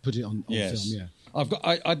impossible to put it on film, yeah. I've got.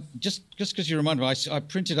 I just because you reminded me, I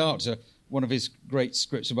printed out one of his great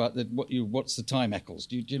scripts about what's the time, Eccles.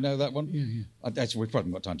 Do you know that one? Yeah. Actually, we've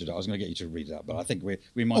probably got time to do it. I was going to get you to read it out, but I think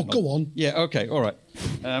we might. Oh, go on. Yeah. Okay. All right.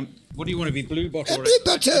 What do you want to be, Blue Bottle? Blue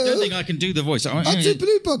Bottle. I don't think I can do the voice. That's a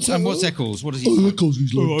Blue Bottle. And what's Eccles? What is he? Eccles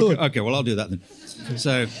is like okay. Well, I'll do that then.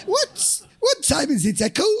 So. What time is it,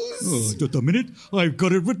 Eccles? Oh, just a minute. I've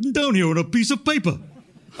got it written down here on a piece of paper.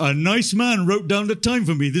 A nice man wrote down the time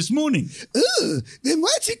for me this morning. Oh, then why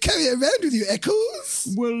don't you carry it around with you, Eccles?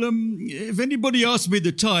 Well, if anybody asks me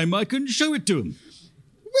the time, I can show it to him.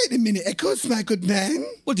 Wait a minute, Eccles, my good man.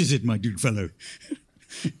 What is it, my good fellow?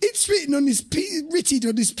 It's written on this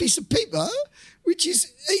piece of paper, which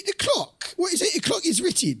is 8 o'clock. What is 8 o'clock is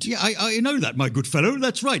written? Yeah, I know that, my good fellow.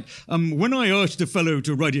 That's right. When I asked the fellow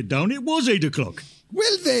to write it down, it was 8 o'clock.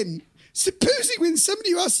 Well then, supposing when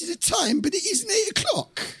somebody asks you the time, but it isn't 8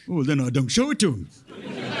 o'clock. Oh, then I don't show it to him.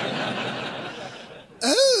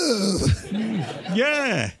 Oh.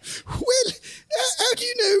 Yeah. Well, how do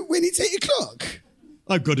you know when it's 8 o'clock?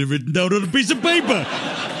 I've got it written down on a piece of paper.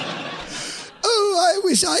 Oh, I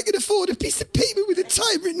wish I could afford a piece of paper with a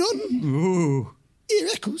time written on. Oh. Here,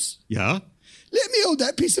 Eccles. Yeah? Let me hold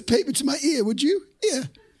that piece of paper to my ear, would you? Here.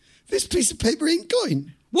 This piece of paper ain't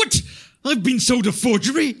going. What? I've been sold a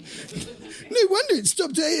forgery? No wonder it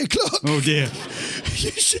stopped at 8 o'clock. Oh, dear.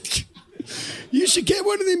 You should get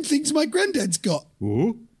one of them things my granddad's got.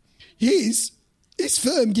 Oh? His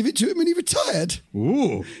firm give it to him when he retired.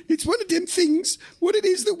 Oh. It's one of them things, what it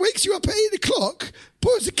is that wakes you up at 8 o'clock,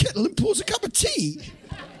 pours a kettle and pours a cup of tea.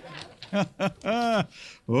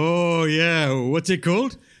 Oh, yeah. What's it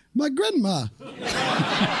called? My grandma.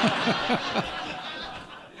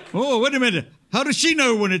 Oh, wait a minute. How does she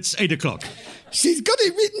know when it's 8 o'clock? She's got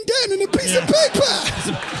it written down on a piece of paper.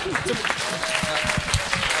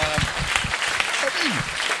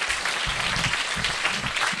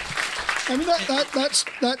 I mean,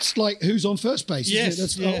 that's like Who's on First Base,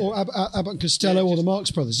 isn't it? Or Abbott and Costello or the Marx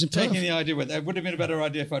Brothers. Taking the idea with it would have been a better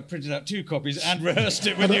idea if I'd printed out 2 copies and rehearsed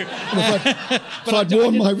it with you. If I'd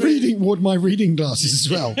worn my reading glasses as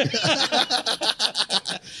well.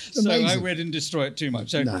 So I didn't destroy it too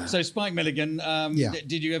much. So Spike Milligan,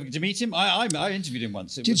 did you ever get to meet him? I interviewed him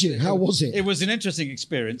once. Did you? How was it? It was an interesting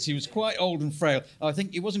experience. He was quite old and frail. I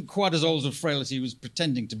think he wasn't quite as old and frail as he was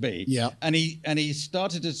pretending to be. Yeah. And he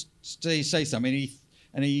started to say something,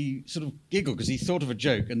 and he sort of giggled because he thought of a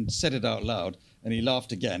joke and said it out loud. And he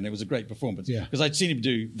laughed again. It was a great performance. Because I'd seen him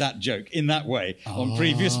do that joke in that way on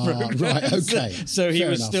previous programs. Right, okay. So he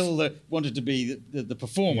was still wanted to be the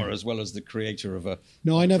performer as well as the creator of a...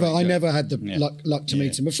 No, I never had the luck to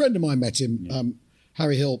meet him. A friend of mine met him.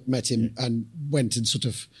 Harry Hill met him and went and sort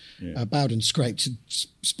of bowed and scraped and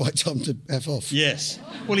Spike told him to F off. Yes.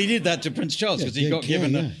 Well, he did that to Prince Charles because he got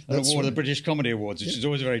given an award at the British Comedy Awards, which is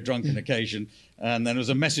always a very drunken occasion. And then there was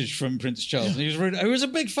a message from Prince Charles. And he was a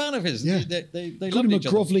big fan of his. Yeah. They loved each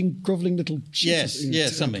other. Grovelling little shit.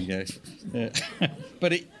 Yes, something. Yeah.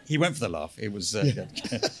 But he went for the laugh. It was good.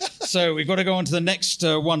 So we've got to go on to the next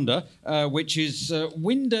wonder, which is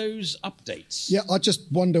Windows updates. Yeah, I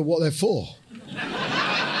just wonder what they're for.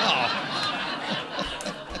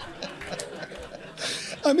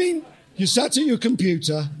 I mean, you sat at your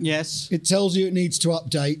computer. Yes. It tells you it needs to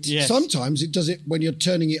update. Yes. Sometimes it does it when you're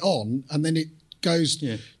turning it on, and then it goes,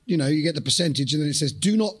 you get the percentage, and then it says,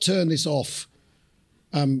 do not turn this off.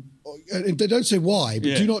 They don't say why,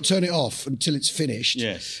 but do not turn it off until it's finished.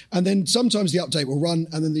 Yes. And then sometimes the update will run,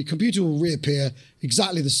 and then the computer will reappear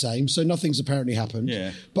exactly the same, so nothing's apparently happened.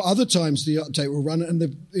 Yeah. But other times the update will run,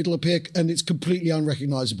 and it'll appear, and it's completely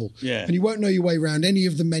unrecognisable. Yeah. And you won't know your way around any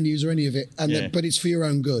of the menus or any of it, but it's for your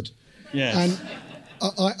own good. Yes. And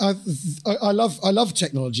I love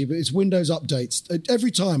technology, but it's Windows updates.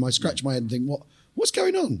 Every time I scratch my head and think, what's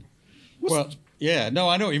going on? Yeah, no,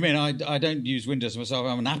 I know what you mean. I don't use Windows myself.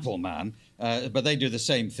 I'm an Apple man, but they do the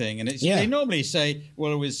same thing. And they normally say,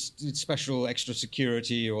 well, it's special extra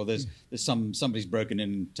security, or there's somebody's broken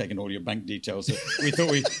in and taken all your bank details. So we thought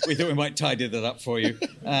we might tidy that up for you.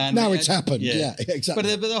 And now it's happened. Yeah,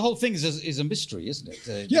 exactly. But the whole thing is a mystery, isn't it?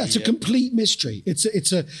 It's a complete mystery. It's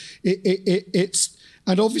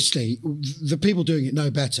And obviously, the people doing it know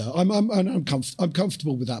better. I'm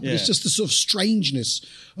comfortable with that. But it's just the sort of strangeness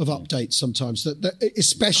of updates sometimes, that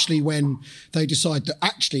especially when they decide that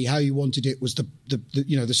actually how you wanted it was the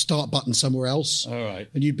start button somewhere else. All right.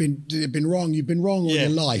 And you've been wrong all your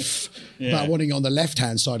life about wanting it on the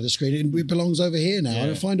left-hand side of the screen. It belongs over here now. And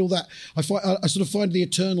I find all that. I sort of find the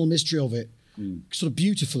eternal mystery of it sort of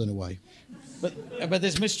beautiful in a way. But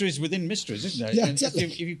there's mysteries within mysteries, isn't there? Yeah, and exactly.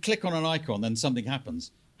 If you click on an icon, then something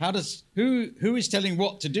happens. Who is telling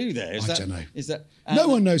what to do there? I don't know. Is that no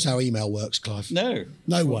one knows how email works, Clive? No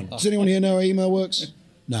one. Does anyone here know how email works?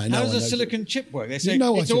 No. How does a silicon chip work? They say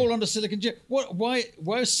it's all under silicon chip. Why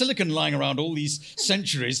is silicon lying around all these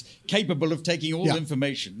centuries, capable of taking all the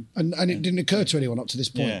information? And it didn't occur to anyone up to this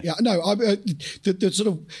point. The sort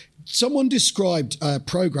of. Someone described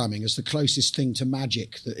programming as the closest thing to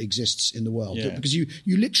magic that exists in the world, because you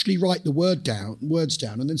literally write the words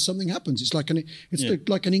down, and then something happens. It's like an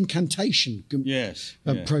incantation.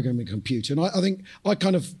 Programming a computer, and I think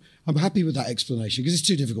I'm happy with that explanation because it's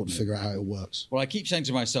too difficult to figure out how it works. Well, I keep saying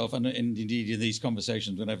to myself, and indeed in these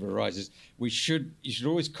conversations, whenever it arises, you should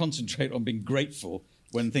always concentrate on being grateful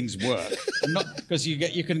when things work, and not because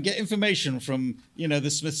you can get information from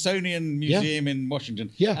the Smithsonian Museum in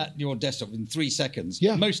Washington at your desktop in 3 seconds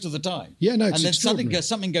most of the time. Yeah, no, it's and then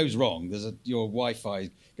something goes wrong. Your Wi-Fi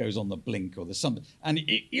goes on the blink, or there's something, and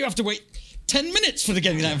you have to wait 10 minutes for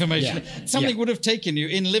getting that information. Something would have taken you,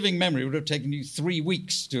 in living memory, would have taken you 3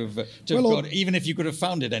 weeks to have got it, even if you could have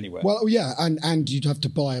found it anywhere. Well, yeah, and you'd have to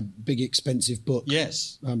buy a big expensive book.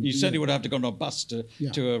 Yes, you certainly would have to go on a bus to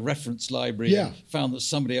a reference library and found that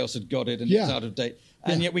somebody else had got it and it's out of date.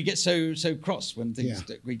 And yet we get so cross when things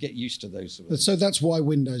we get used to those sort of things. So that's why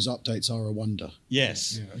Windows updates are a wonder.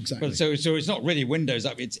 Yes, exactly. But so it's not really Windows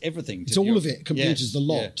up; it's everything. It's all of it. Computers, the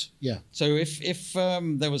lot. Yeah. So if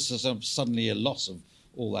there was suddenly a loss of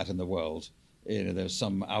all that in the world, there was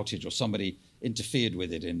some outage or somebody interfered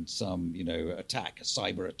with it in some attack, a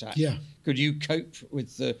cyber attack. Yeah. Could you cope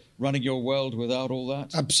with running your world without all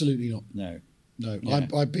that? Absolutely not. No. Yeah.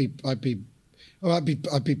 I'd be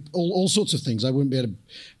all sorts of things. I wouldn't be able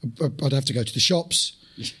to. I'd have to go to the shops.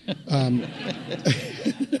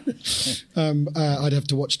 I'd have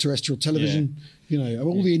to watch terrestrial television.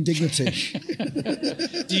 All the indignity.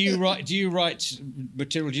 Do you write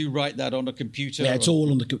material? Do you write that on a computer? Yeah, it's all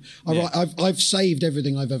on the computer. I've saved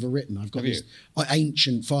everything I've ever written. I've got these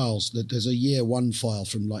ancient files. There's a year one file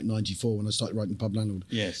from like '94 when I started writing Pub Landlord.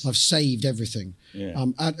 Yes, I've saved everything. Yeah.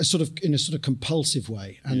 In a sort of compulsive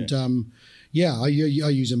way, and I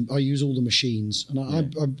use all the machines,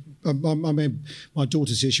 and my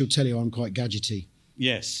daughter's here. She'll tell you I'm quite gadgety.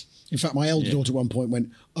 Yes. In fact, my elder daughter at one point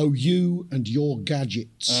went, "Oh, you and your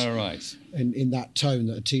gadgets." All right. In that tone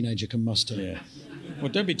that a teenager can muster. Yeah. Well,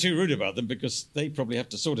 don't be too rude about them because they probably have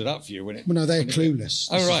to sort it out for you when it. Well, no, they're clueless.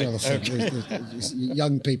 Oh, right. It's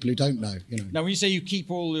young people who don't know. Now, when you say you keep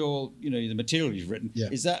all your, the material you've written,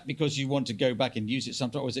 is that because you want to go back and use it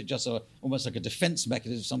sometime, or is it just almost like a defence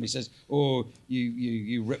mechanism? If somebody says, "Oh,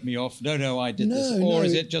 you ripped me off." No, I did this. Or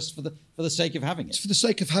is it just for the sake of having it? It's for the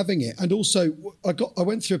sake of having it, and also I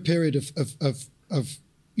went through a period of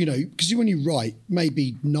because when you write,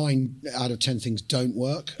 maybe 9 out of 10 things don't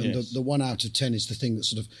work, and the 1 out of 10 is the thing that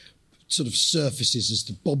sort of surfaces as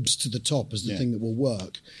the bobs to the top as the thing that will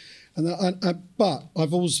work. But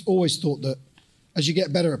I've always thought that as you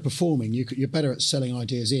get better at performing, you're better at selling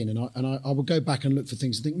ideas in, and I will go back and look for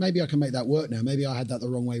things and think maybe I can make that work now. Maybe I had that the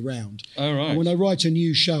wrong way round. Oh, right. And when I write a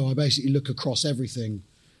new show, I basically look across everything.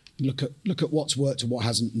 Look at what's worked and what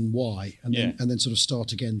hasn't and why, and then sort of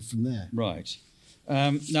start again from there. Right.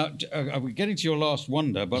 Now, we're getting to your last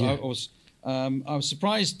wonder, but I was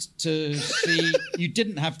surprised to see you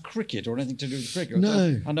didn't have cricket or anything to do with cricket.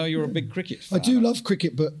 No, I know you're a big cricket fan. I do love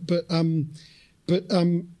cricket, but I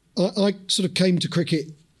sort of came to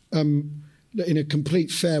cricket in a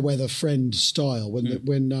complete fair weather friend style when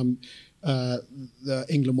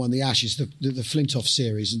England won the Ashes, the Flintoff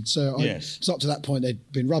series, and so up to that point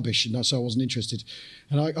they'd been rubbish, and so I wasn't interested.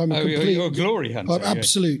 And you're a glory hunter. I'm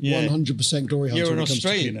absolute 100% glory hunter. You're an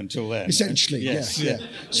Australian until then, essentially. Yes.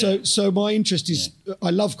 So my interest is I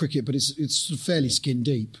love cricket, but it's sort of fairly skin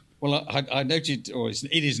deep. Well, I noted, or it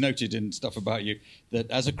is noted in stuff about you,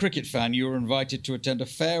 that as a cricket fan, you were invited to attend a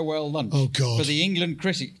farewell lunch for the England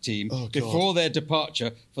cricket team before their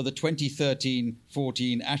departure for the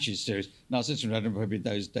 2013-14 Ashes series. Narcissus and probably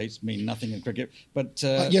those dates mean nothing in cricket. But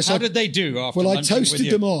yes, how did they do after Well, I lunching with toasted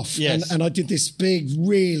you? them off, Yes. and I did this big,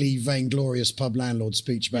 really vainglorious pub landlord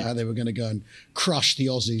speech about how they were going to go and crush the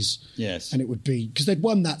Aussies. Yes. And it would be, because they'd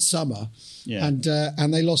won that summer, Yeah.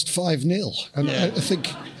 and they lost 5-0. And Yeah. I think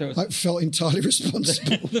So it was- I felt entirely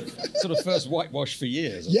responsible. sort of first whitewash for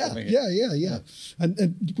years. Or Yeah, something. yeah.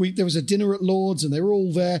 And there was a dinner at Lord's, and they were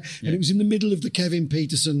all there, and it was in the middle of the Kevin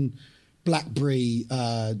Peterson Blackberry,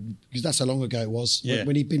 because that's how long ago it was, Yeah.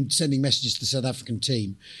 when he'd been sending messages to the South African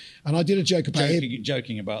team. And I did a joke about him.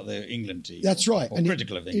 Joking about the England team. That's right. Or and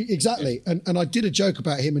critical of them. Exactly. Yeah. And I did a joke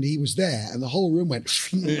about him, and he was there, and the whole room went,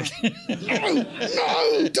 no,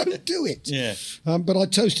 don't do it. Yeah. But I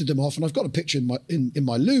toasted them off, and I've got a picture in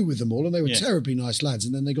my loo with them all, and they were Yeah. terribly nice lads,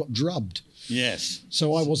 and then they got drubbed. Yes.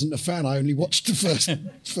 So I wasn't a fan. I only watched the first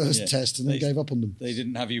Yeah. test and then gave up on them. They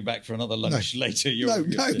didn't have you back for another lunch later. No, I've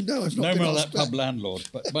not No been more of asked that pub back. landlord.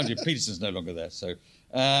 But mind you, Peterson's no longer there. So,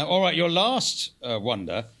 all right, your last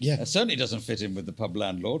wonder certainly doesn't fit in with the pub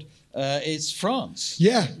landlord. It's France.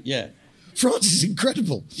 Yeah. Yeah. France is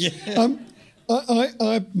incredible. Yeah.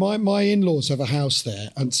 My in-laws have a house there,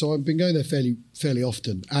 and so I've been going there fairly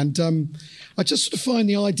often. And I just sort of find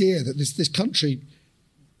the idea that this country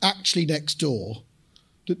actually next door,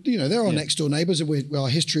 that they're our next door neighbours, and our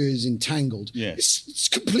history is entangled. Yeah. It's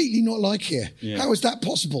completely not like here. Yeah. How is that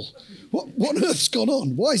possible? What on earth's gone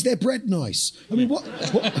on? Why is their bread nice? I mean, what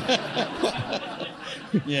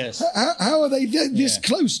Yes. how are they this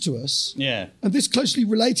close to us? Yeah. And this closely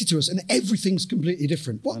related to us, and everything's completely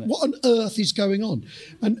different. What on earth is going on?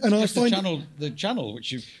 And I find the channel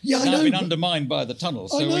which you've I now know, been but- undermined by the tunnel.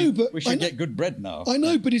 So I know, but we should get good bread now. I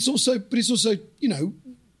know, but it's also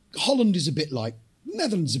Holland is a bit like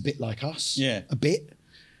Netherlands, a bit like us, a bit,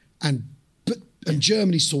 and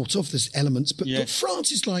Germany sort of. There's elements, but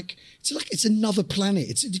France is like it's another planet.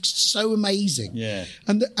 It's so amazing,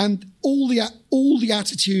 and all the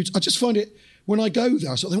attitudes. I just find it when I go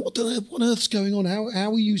there. I sort of think, what on earth's going on?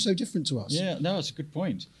 How are you so different to us? Yeah, no, it's a good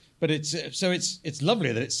point. But it's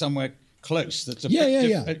lovely that it's somewhere close. That's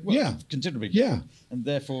considerably different, and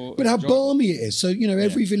therefore. But how balmy it is. So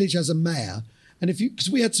every village has a mayor. And because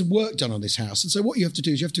we had some work done on this house, and so what you have to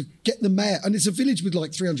do is you have to get the mayor, and it's a village with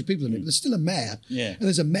like 300 people in it, but there's still a mayor, and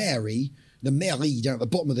there's a mairie, the mairie down at the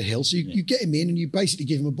bottom of the hill. So you get him in, and you basically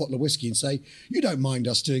give him a bottle of whiskey and say, "You don't mind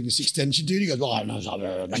us doing this extension, do you?" He goes, "Oh,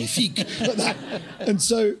 no, magnifique," like that. And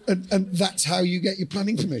so, and that's how you get your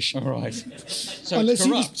planning permission. All right. So unless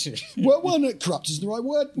it's corrupt. Well, no, corrupt isn't the right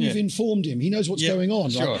word. We've informed him; he knows what's going on.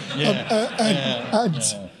 Sure.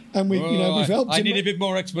 Right? And we've helped him. I need a bit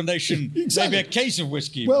more explanation. Exactly. Maybe a case of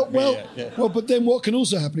whiskey. Well, but then what can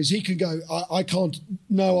also happen is he can go, I can't,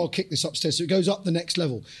 no, I'll kick this upstairs. So it goes up the next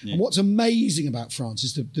level. Yeah. And what's amazing about France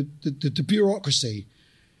is the bureaucracy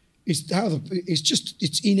is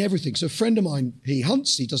it's in everything. So a friend of mine, he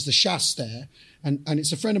hunts, he does the chasse there. And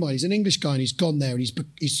it's a friend of mine. He's an English guy, and he's gone there, and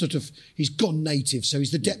he's gone native. So he's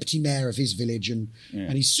the deputy mayor of his village, and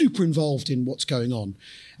he's super involved in what's going on.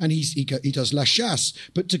 And he does la chasse.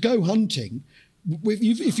 But to go hunting,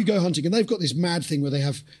 if you go hunting, and they've got this mad thing where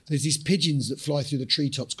there's these pigeons that fly through the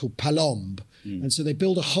treetops called palombe, and so they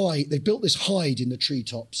build a hide. They built this hide in the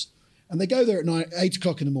treetops, and they go there at 8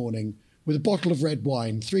 o'clock in the morning with a bottle of red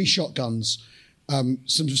wine, 3 shotguns.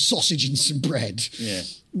 Some sausage and some bread. Yeah.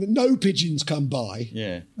 No pigeons come by.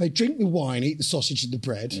 Yeah. They drink the wine, eat the sausage and the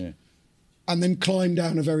bread, and then climb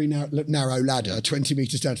down a very narrow ladder, 20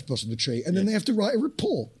 metres down to the bottom of the tree, and then they have to write a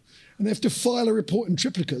report. And they have to file a report in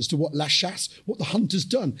triplicate as to what la chasse, what the hunter's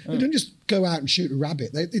done. They don't just go out and shoot a rabbit.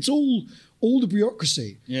 It's all the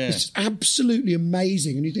bureaucracy. Yeah. It's just absolutely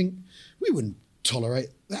amazing. And you think, we wouldn't tolerate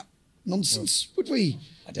that nonsense, would we?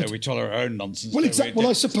 I don't know, we tolerate our own nonsense. Well, exactly. Well,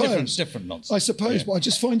 I suppose different nonsense. I suppose, but I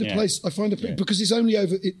just find a place. I find because it's only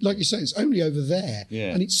over. Like you say, it's only over there,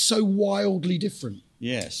 and it's so wildly different.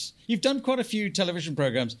 Yes, you've done quite a few television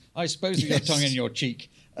programs. I suppose with your tongue in your cheek,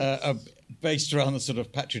 based around the sort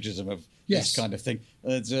of patriotism of this kind of thing.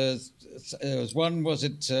 There was one. Was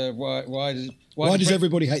it why does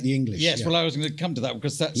everybody hate the English? Yes. Well, I was going to come to that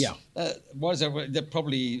because that's why is there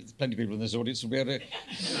probably plenty of people in this audience will be able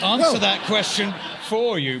to answer that question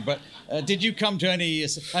for you. But did you come to any?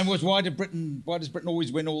 And why does Britain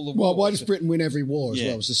always win all the wars? Well, why does Britain win every war as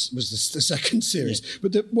well? Was the second series?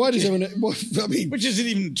 But why does everyone? Well, I mean, which isn't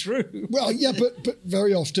even true. Well, yeah, but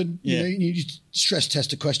very often you need to stress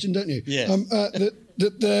test a question, don't you? Yes.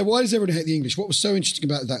 Why does everyone hate the English? What was so interesting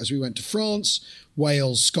about that is we went to France,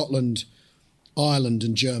 Wales, Scotland, Ireland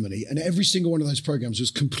and Germany, and every single one of those programs was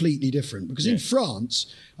completely different. Because in France,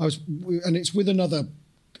 and it's with another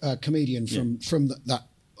comedian from that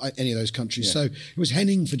any of those countries. So it was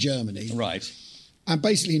Henning for Germany. Right. And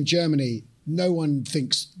basically in Germany, no one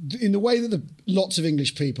thinks, in the way that lots of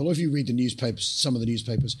English people, or if you read the newspapers, some of the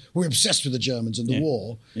newspapers, were obsessed with the Germans and the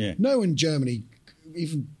war. Yeah. No one in Germany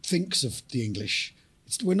even thinks of the English.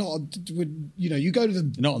 We're not, you go to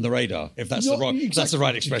the... Not on the radar, if that's that's the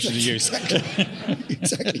right expression to use.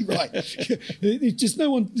 Exactly right. It's just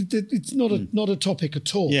no one, it's not a topic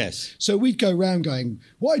at all. Yes. So we'd go around going,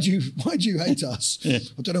 why do you hate us? I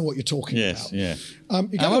don't know what you're talking about. Yeah.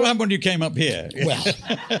 What happened when you came up here? Well,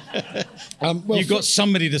 you got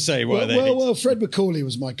somebody to say why they hate. Well, Fred McCauley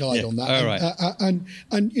was my guide on that. All right.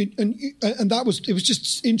 And that was, it was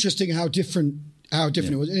just interesting how different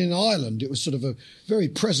it was. In Ireland, it was sort of a very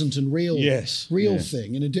present and real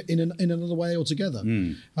thing in another way altogether.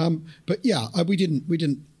 But we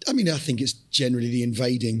didn't. I mean, I think it's generally the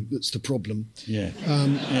invading that's the problem. Yeah.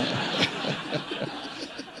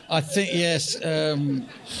 I think yes.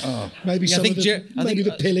 Maybe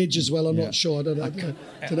the pillage as well. I'm not sure. I don't know.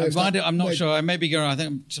 I'm not sure. I may be going. I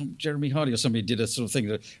think Jeremy Hardy or somebody did a sort of thing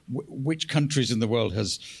that which countries in the world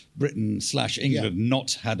has Britain/England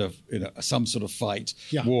not had some sort of fight,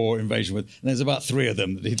 war, invasion with? And there's about 3 of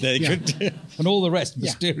them that they could, and all the rest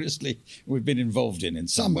mysteriously we've been involved in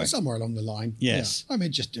some way. Somewhere along the line. Yes. I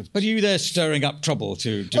mean, But are you there stirring up trouble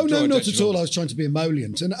to Oh no, not at all. I was trying to be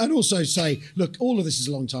emollient and also say, look, all of this is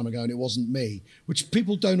a long time ago and it wasn't me, which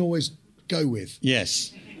people don't always go with.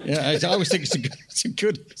 Yes. Yeah, I always think it's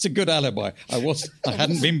a good alibi. I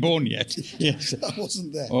hadn't been born yet. Yes, I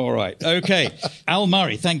wasn't there. All right, okay. Al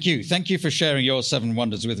Murray, thank you for sharing your 7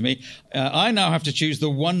 wonders with me. I now have to choose the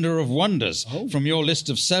wonder of wonders from your list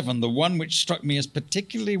of 7. The one which struck me as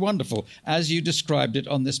particularly wonderful, as you described it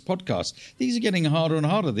on this podcast. These are getting harder and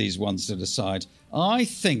harder. These ones to decide. I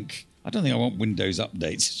don't think I want Windows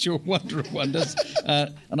updates. It's your wonder of wonders.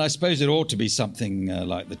 And I suppose it ought to be something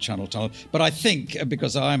like the Channel Tunnel. But I think,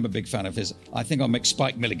 because I am a big fan of his, I think I'll make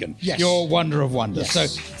Spike Milligan your wonder of wonders.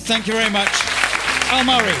 Yes. So thank you very much, Al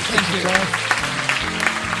Murray. Thank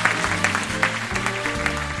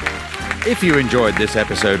you. If you enjoyed this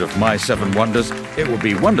episode of My 7 Wonders, it would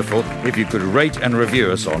be wonderful if you could rate and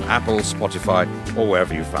review us on Apple, Spotify, or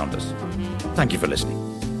wherever you found us. Thank you for listening.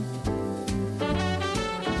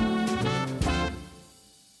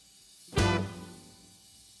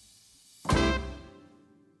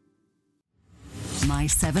 My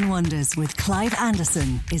 7 Wonders with Clive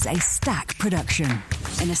Anderson is a Stack production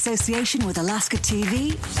in association with Alaska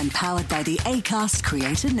TV and powered by the Acast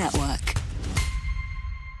Creator Network.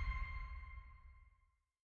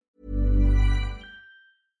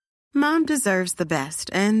 Mom deserves the best,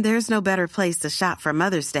 and there's no better place to shop for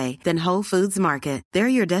Mother's Day than Whole Foods Market. They're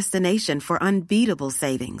your destination for unbeatable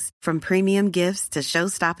savings, from premium gifts to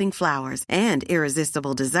show-stopping flowers and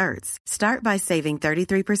irresistible desserts. Start by saving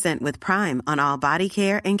 33% with Prime on all body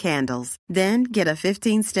care and candles. Then get a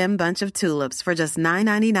 15-stem bunch of tulips for just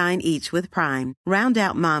 $9.99 each with Prime. Round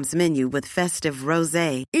out Mom's menu with festive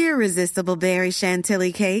rosé, irresistible berry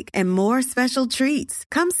chantilly cake, and more special treats.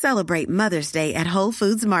 Come celebrate Mother's Day at Whole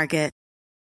Foods Market.